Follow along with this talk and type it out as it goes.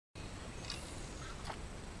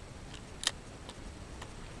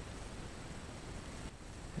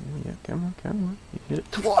come on, come on. You hit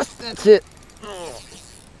it twice, that's it.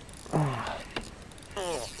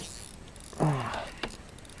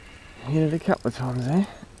 Hit it a couple of times there.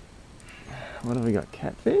 What have we got?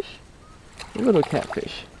 Catfish? A little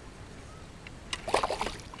catfish.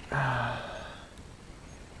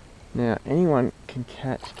 Now, anyone can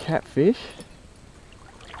catch catfish.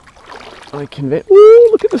 I convert. Ooh,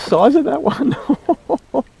 look at the size of that one.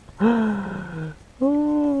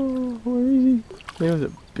 Oh, where is he? There was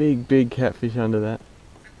a big, big catfish under that.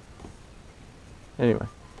 Anyway,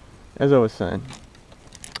 as I was saying,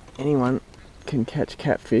 anyone can catch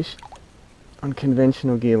catfish on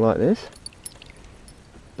conventional gear like this,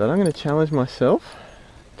 but I'm going to challenge myself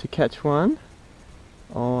to catch one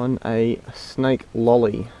on a Snake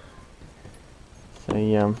Lollie. So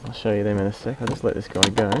I'll show you them in a sec. I'll just let this guy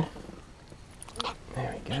go.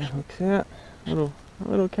 There we go, hooks out.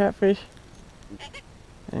 Little catfish.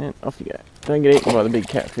 And off you go. Don't get eaten by the big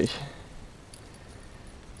catfish.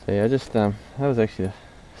 So yeah, that was actually the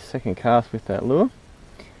second cast with that lure.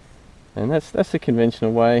 And that's the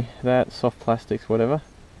conventional way, that, soft plastics, whatever.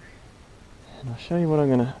 And I'll show you what I'm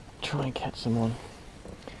going to try and catch them on.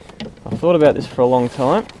 I've thought about this for a long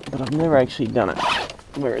time, but I've never actually done it.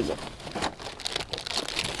 Where is it?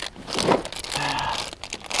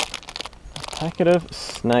 A packet of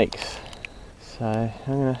snakes. So I'm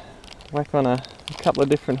going to whack on a couple of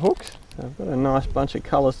different hooks. So I've got a nice bunch of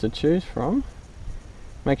colours to choose from.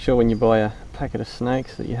 Make sure when you buy a packet of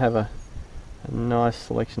snakes that you have a nice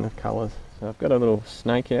selection of colours. So I've got a little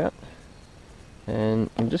snake out,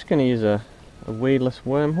 and I'm just going to use a weedless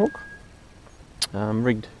worm hook,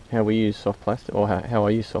 rigged how we use soft plastic, or how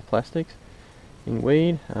I use soft plastics in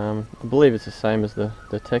weed. I believe it's the same as the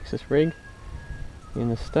Texas rig in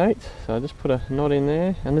the States. So I just put a knot in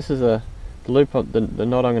there, and this is the loop of the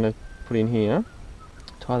knot I'm going to put in here,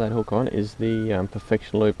 tie that hook on, is the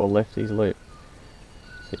perfection loop or lefties loop.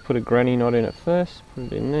 So you put a granny knot in it first, put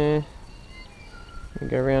it in there, and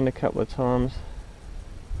go around a couple of times.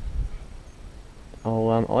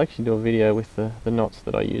 I'll actually do a video with the knots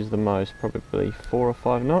that I use the most, probably 4 or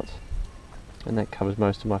 5 knots, and that covers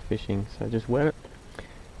most of my fishing. So just wet it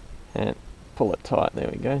and pull it tight. There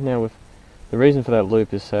we go. Now the reason for that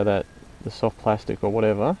loop is so that the soft plastic or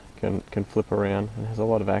whatever can flip around and has a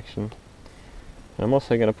lot of action. And I'm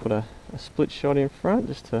also going to put a split shot in front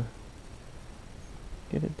just to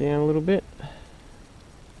get it down a little bit.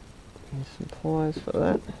 Use some pliers for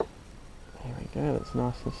that. There we go, that's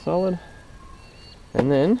nice and solid.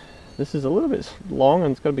 And then, this is a little bit long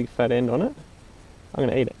and it's got a big fat end on it. I'm going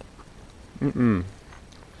to eat it.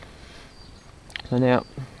 So now,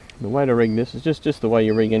 the way to rig this is just the way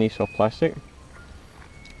you rig any soft plastic.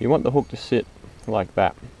 You want the hook to sit like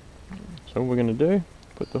that. So what we're going to do,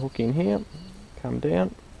 put the hook in here, come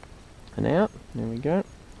down and out. There we go.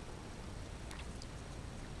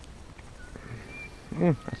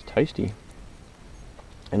 That's tasty.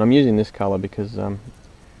 And I'm using this colour because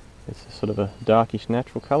it's a sort of a darkish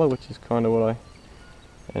natural colour, which is kind of what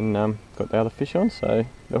got the other fish on. So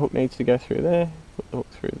the hook needs to go through there, put the hook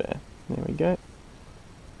through there. There we go.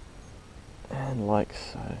 And like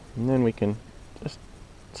so. And then we can just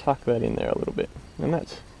tuck that in there a little bit. And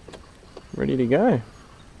that's ready to go.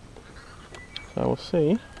 So we'll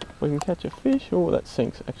see if we can catch a fish. Oh, that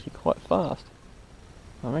sinks actually quite fast.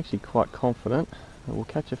 I'm actually quite confident that we'll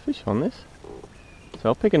catch a fish on this. So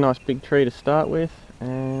I'll pick a nice big tree to start with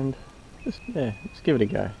and just give it a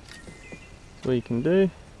go. That's all you can do.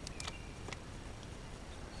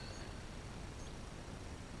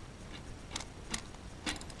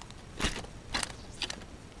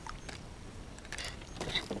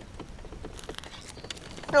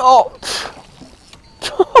 Oh!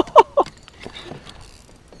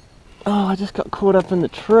 Oh, I just got caught up in the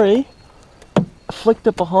tree. Flicked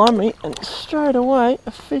it behind me and straight away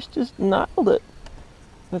a fish just nailed it.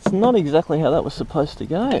 That's not exactly how that was supposed to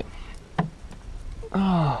go.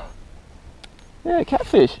 Oh, yeah,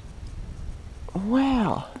 catfish.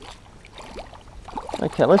 Wow.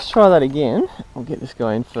 Okay, let's try that again. I'll get this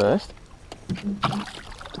guy in first.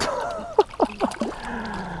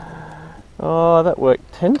 Oh, that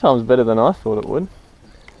worked 10 times better than I thought it would.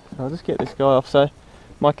 So I'll just get this guy off. So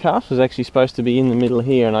my cast was actually supposed to be in the middle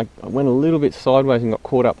here, and I went a little bit sideways and got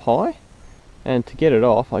caught up high. And to get it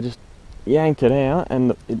off, I just yanked it out,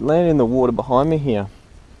 and it landed in the water behind me here.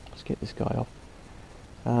 Let's get this guy off.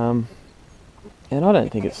 And I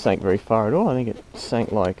don't think it sank very far at all. I think it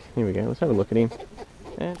sank like, here we go, let's have a look at him.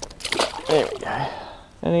 And there we go.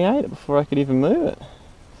 And he ate it before I could even move it.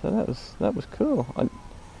 So that was cool. I don't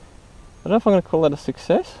know if I'm going to call that a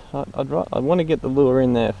success. I want to get the lure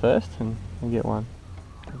in there first and get one.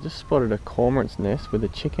 I just spotted a cormorant's nest with a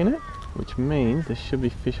chick in it, which means there should be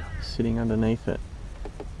fish sitting underneath it.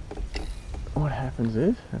 What happens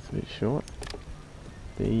is, that's a bit short,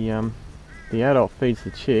 the adult feeds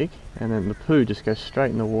the chick and then the poo just goes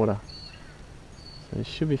straight in the water. So there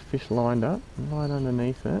should be fish lined up right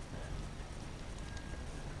underneath it,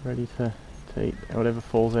 ready to eat whatever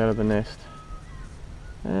falls out of the nest.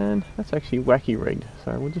 And that's actually wacky rigged,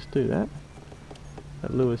 so we'll just do that.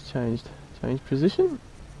 That lure's changed position.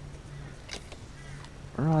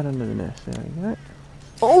 Right under the nest, there we go.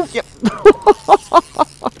 Oh, yep!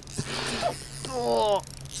 Oh.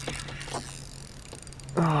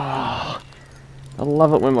 Oh, I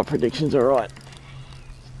love it when my predictions are right.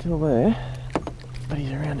 Still there, but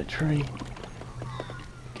he's around a tree.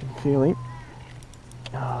 Can feel him.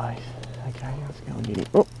 Oh, he's, okay, let's go and get him.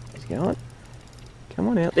 Oh, he's going. Come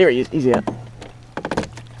on out. There he is, he's out.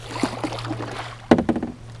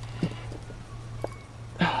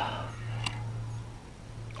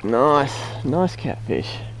 Nice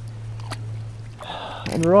catfish.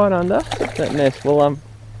 And right under that nest, we'll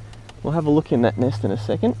have a look in that nest in a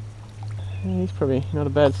second. He's probably not a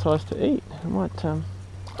bad size to eat. I might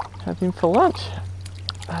have him for lunch.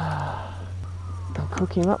 I'll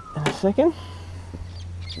cook him up in a second.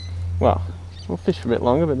 Well, we'll fish for a bit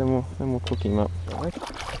longer, but then we'll cook him up.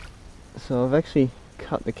 So I've actually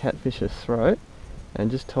cut the catfish's throat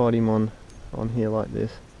and just tied him on here like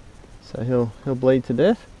this. So he'll bleed to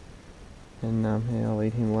death, and yeah, I'll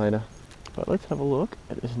eat him later. But let's have a look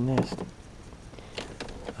at this nest.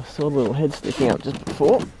 I saw the little head sticking up just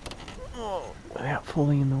before, without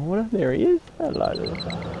falling in the water. There he is. Hello, little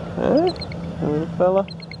fella. Huh? A little fella.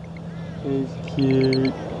 He's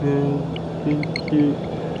cute. He's cute.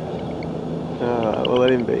 Alright, we'll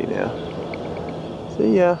let him be now.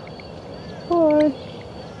 See ya. Bye.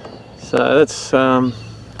 So that's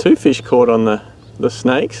 2 fish caught on the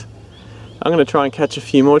snakes. I'm going to try and catch a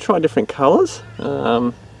few more, try different colours.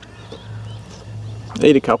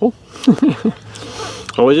 Eat a couple.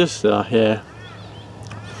 I was just, yeah,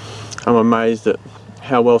 I'm amazed at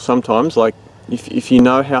how well sometimes, like, if you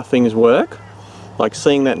know how things work, like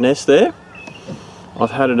seeing that nest there, I've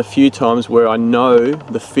had it a few times where I know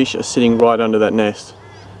the fish are sitting right under that nest.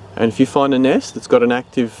 And if you find a nest that's got an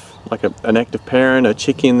active, like an active parent, a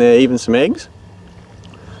chick in there, even some eggs,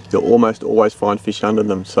 you'll almost always find fish under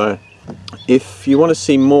them. So if you want to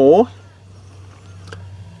see more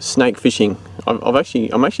snake fishing, I'm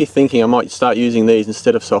actually thinking I might start using these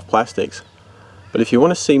instead of soft plastics. But if you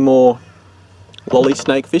want to see more lolly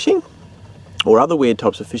snake fishing or other weird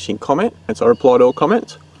types of fishing, comment, and so I reply to all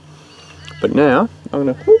comments. But now I'm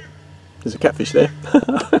gonna, whoop, there's a catfish there.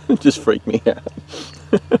 It just freaked me out.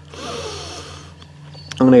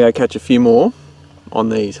 I'm gonna go catch a few more on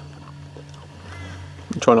these.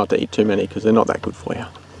 Try not to eat too many because they're not that good for you,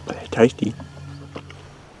 but they're tasty.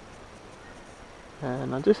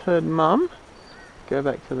 And I just heard Mum go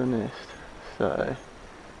back to the nest, so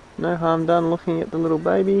no harm done looking at the little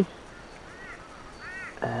baby.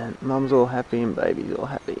 And Mum's all happy and baby's all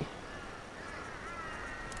happy.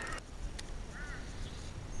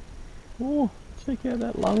 Oh, check out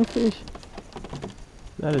that lungfish.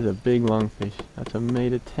 That is a big lungfish. That's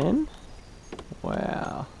 1.10 m.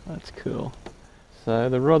 Wow, that's cool. So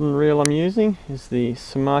the rod and reel I'm using is the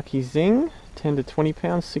Samaki Zing, 10 to 20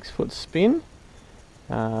 pounds, 6-foot spin.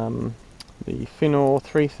 The Finor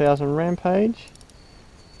 3000 Rampage,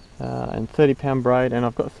 and 30-pound braid, and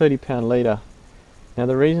I've got 30-pound leader. Now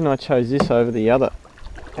the reason I chose this over the other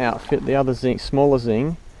outfit, the other Zing, smaller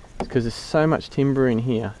Zing, is because there's so much timber in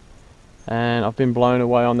here. And I've been blown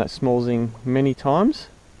away on that small Zing many times,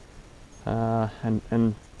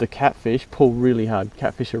 and the catfish pull really hard.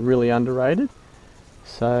 Catfish are really underrated,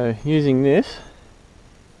 so using this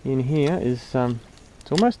in here is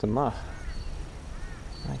it's almost a must.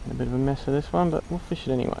 Making a bit of a mess of this one, but we'll fish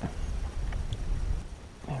it anyway.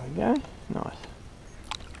 There we go, nice.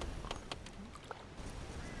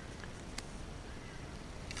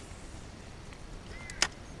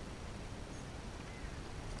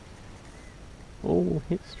 Oh,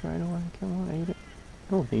 hit straight away, come on, eat it.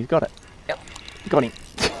 Oh, he's got it. Yep, got him.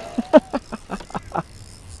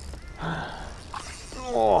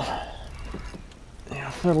 Oh, now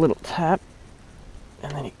I felt a little tap,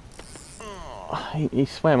 and then he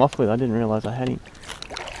swam off with it. I didn't realise I had him.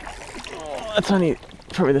 Oh, that's only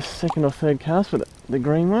probably the second or third cast with the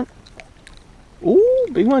green one. Ooh,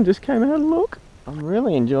 big one just came out, look. I'm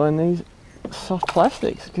really enjoying these soft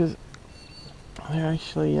plastics because they're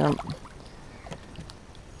actually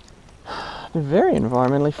they're very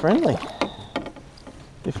environmentally friendly.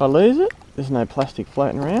 If I lose it, there's no plastic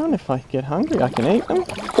floating around. If I get hungry, I can eat them.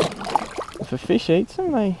 if a fish eats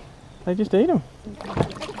them, they just eat them.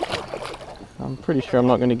 I'm pretty sure I'm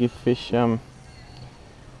not going to give fish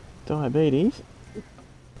diabetes.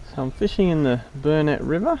 So I'm fishing in the Burnett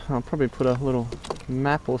River. I'll probably put a little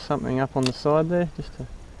map or something up on the side there just to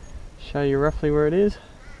show you roughly where it is.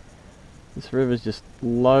 This river's just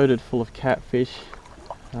loaded full of catfish.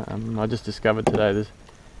 I just discovered today there's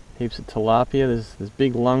heaps of tilapia, there's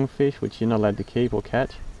big lungfish which you're not allowed to keep or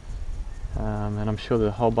catch, and I'm sure there's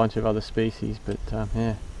a whole bunch of other species, but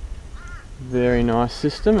yeah, very nice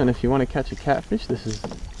system, and if you want to catch a catfish, this is a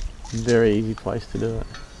very easy place to do it.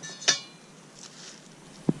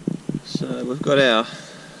 So we've got our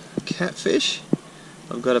catfish,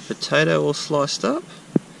 I've got a potato all sliced up,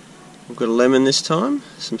 I've got a lemon this time,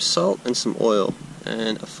 some salt and some oil,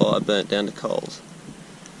 and a fire burnt down to coals.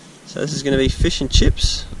 So this is going to be fish and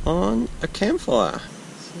chips on a campfire.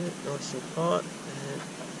 Set it nice and hot and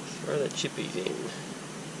throw the chippies in.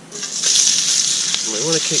 And we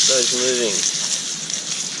want to keep those moving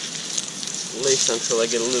at least until they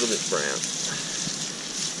get a little bit brown.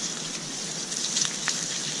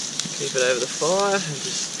 Keep it over the fire and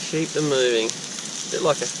just keep them moving. A bit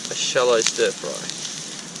like a shallow stir fry.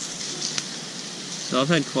 So I've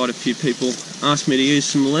had quite a few people ask me to use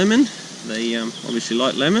some lemon. They obviously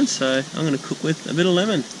like lemon, so I'm going to cook with a bit of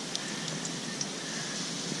lemon.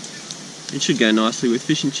 It should go nicely with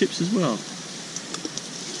fish and chips as well.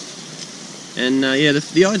 And yeah,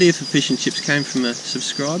 the idea for fish and chips came from a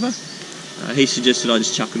subscriber. He suggested I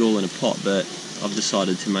just chuck it all in a pot, but I've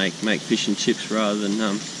decided to make fish and chips rather than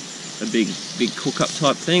a big cook-up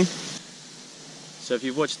type thing. So if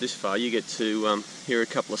you've watched this far, you get to hear a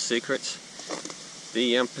couple of secrets.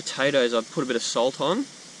 The potatoes, I've put a bit of salt on.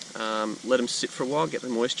 Let them sit for a while, get the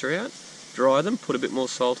moisture out, dry them, put a bit more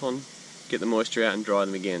salt on, get the moisture out and dry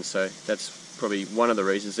them again. So that's probably one of the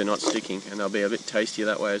reasons they're not sticking, and they'll be a bit tastier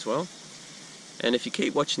that way as well. And if you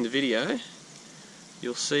keep watching the video,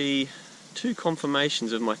 you'll see two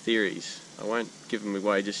confirmations of my theories. I won't give them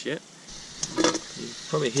away just yet. You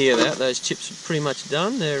probably hear that, those chips are pretty much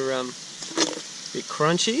done. They're a bit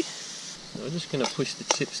crunchy. So we're just going to push the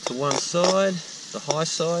chips to one side, the high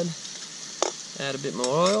side. Add a bit more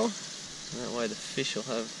oil, and that way the fish will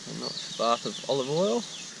have a nice bath of olive oil.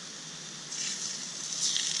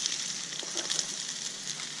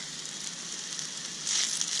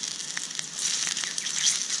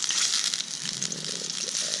 There we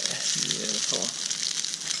go, beautiful.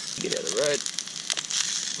 Get out of the road.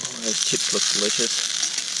 Oh, those chips look delicious.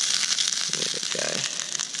 There we go.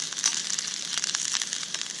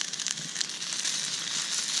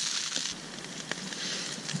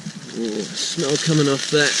 Ooh, the smell coming off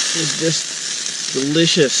that is just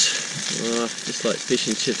delicious. Oh, just like fish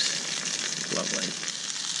and chips. Lovely.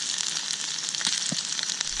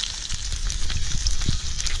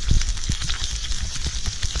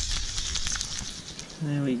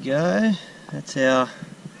 There we go. That's our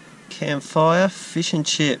campfire fish and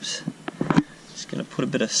chips. Just going to put a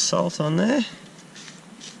bit of salt on there.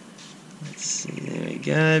 Let's see, there we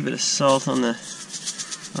go. A bit of salt on the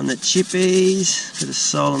chippies, bit of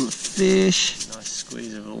salt on the fish. Nice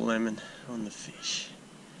squeeze of a lemon on the fish.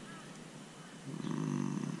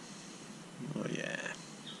 Oh yeah.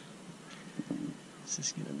 This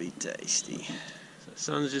is going to be tasty. So the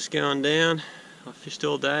sun's just going down. I fished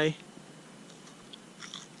all day.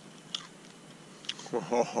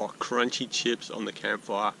 Oh, crunchy chips on the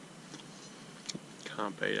campfire.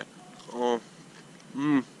 Can't beat it. Oh,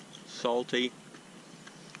 salty.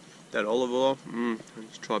 That olive oil,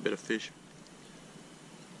 let's try a bit of fish.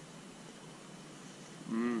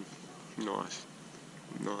 Nice.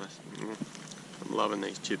 I'm loving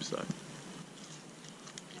these chips though.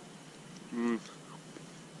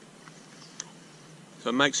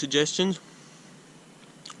 So make suggestions,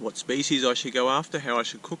 what species I should go after, how I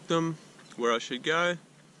should cook them, where I should go.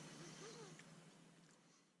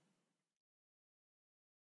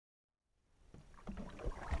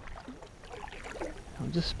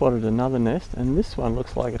 I've just spotted another nest, and this one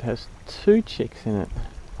looks like it has 2 chicks in it.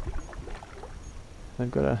 They've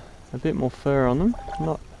got a bit more fur on them,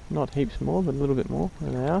 not heaps more, but a little bit more.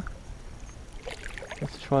 There they are.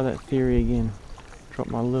 Let's try that theory again. Drop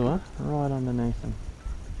my lure right underneath them.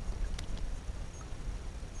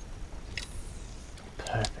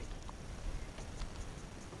 Perfect.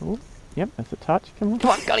 Oh, yep, that's a touch. Come on,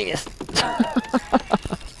 got him, yes!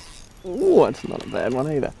 Oh, that's not a bad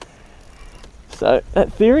one either. So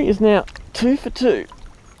that theory is now 2 for 2.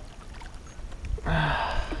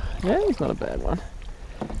 Yeah, it's not a bad one.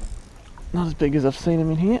 Not as big as I've seen them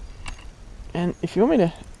in here. And if you want me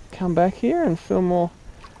to come back here and film more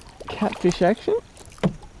catfish action,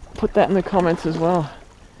 put that in the comments as well.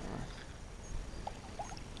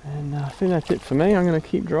 think that's it for me. I'm going to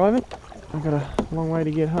keep driving. I've got a long way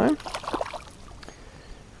to get home.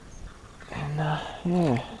 And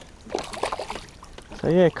yeah. So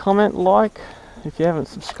yeah, comment, like if you haven't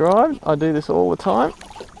subscribed. I do this all the time.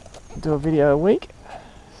 Do a video a week.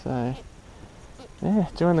 So yeah,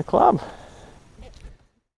 join the club.